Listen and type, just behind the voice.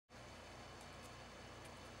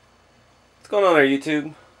going on there,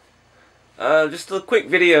 YouTube? Just a quick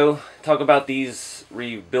video, talk about these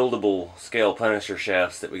rebuildable scale Punisher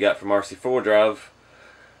shafts that we got from RC4 Drive.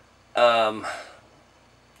 I've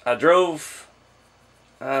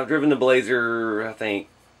driven the Blazer, I think,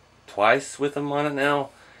 twice with them on it now,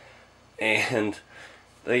 and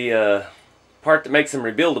the part that makes them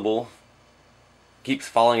rebuildable keeps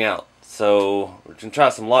falling out. So we're gonna try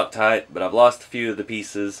some Loctite, but I've lost a few of the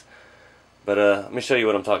pieces. But let me show you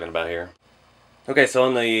what I'm talking about here. Okay, so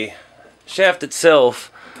on the shaft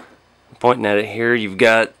itself, pointing at it here, you've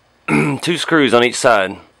got two screws on each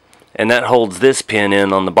side, and that holds this pin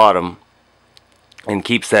in on the bottom and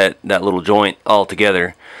keeps that little joint all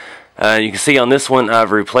together. You can see on this one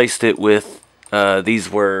I've replaced it with these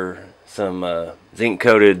were some zinc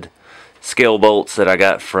coated scale bolts that I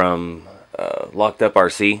got from Locked Up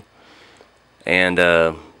RC, and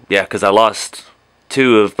yeah, because I lost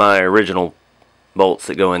two of my original bolts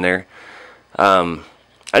that go in there.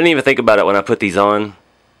 I didn't even think about it when I put these on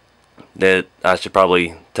that I should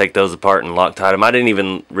probably take those apart and Loctite them. I didn't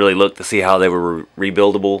even really look to see how they were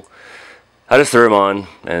rebuildable. I just threw them on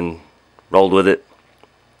and rolled with it.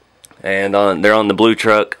 And they're on the blue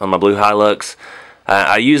truck, on my blue Hilux.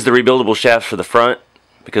 I used the rebuildable shafts for the front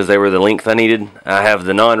because they were the length I needed. I have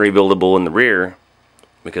the non-rebuildable in the rear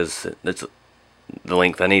because that's the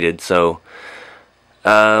length I needed. So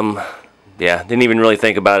yeah, didn't even really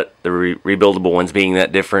think about it, the rebuildable ones being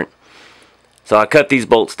that different. So I cut these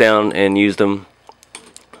bolts down and used them.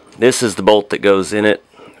 This is the bolt that goes in it.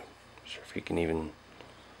 Not sure if you can even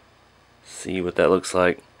see what that looks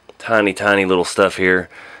like. Tiny little stuff here.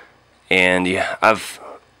 And yeah, I've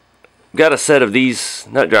got a set of these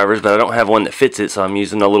nut drivers, but I don't have one that fits it, so I'm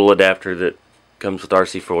using a little adapter that comes with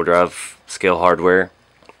RC4 Drive scale hardware.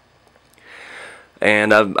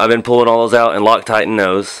 And I've been pulling all those out and Loctiting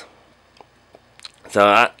those.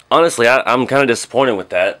 So honestly, I'm kind of disappointed with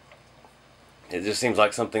that. It just seems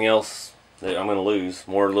like something else that I'm going to lose.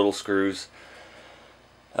 More little screws.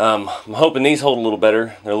 I'm hoping these hold a little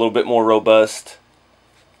better. They're a little bit more robust.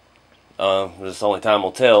 Just only time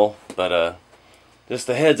will tell. But just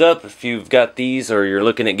a heads up, if you've got these or you're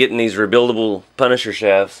looking at getting these rebuildable Punisher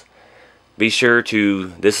shafts, be sure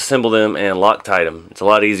to disassemble them and Loctite them. It's a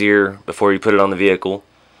lot easier before you put it on the vehicle.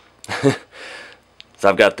 So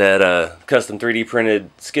I've got that custom 3D printed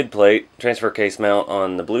skid plate transfer case mount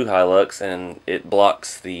on the blue Hilux, and it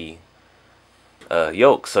blocks the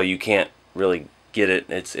yoke, so you can't really get it.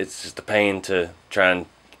 It's just a pain to try and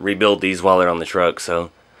rebuild these while they're on the truck. So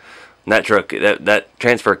that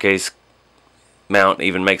transfer case mount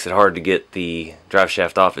even makes it hard to get the drive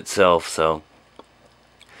shaft off itself. So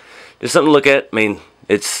just something to look at. I mean,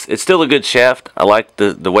 it's still a good shaft. I like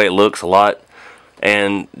the way it looks a lot.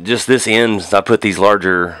 And just this end, I put these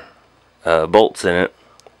larger bolts in it,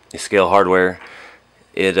 the scale hardware.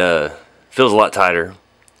 It feels a lot tighter,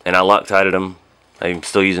 and I Loctited them. I'm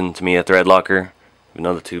still using, to me, a thread locker, even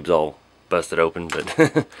though the tube's all busted open,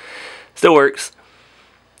 but still works.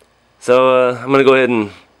 So I'm going to go ahead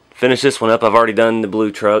and finish this one up. I've already done the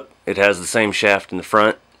blue truck. It has the same shaft in the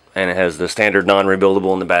front, and it has the standard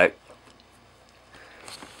non-rebuildable in the back.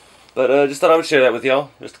 But just thought I would share that with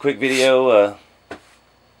y'all. Just a quick video.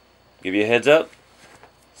 Give you a heads up.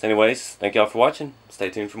 So anyways, thank y'all for watching. Stay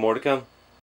tuned for more to come.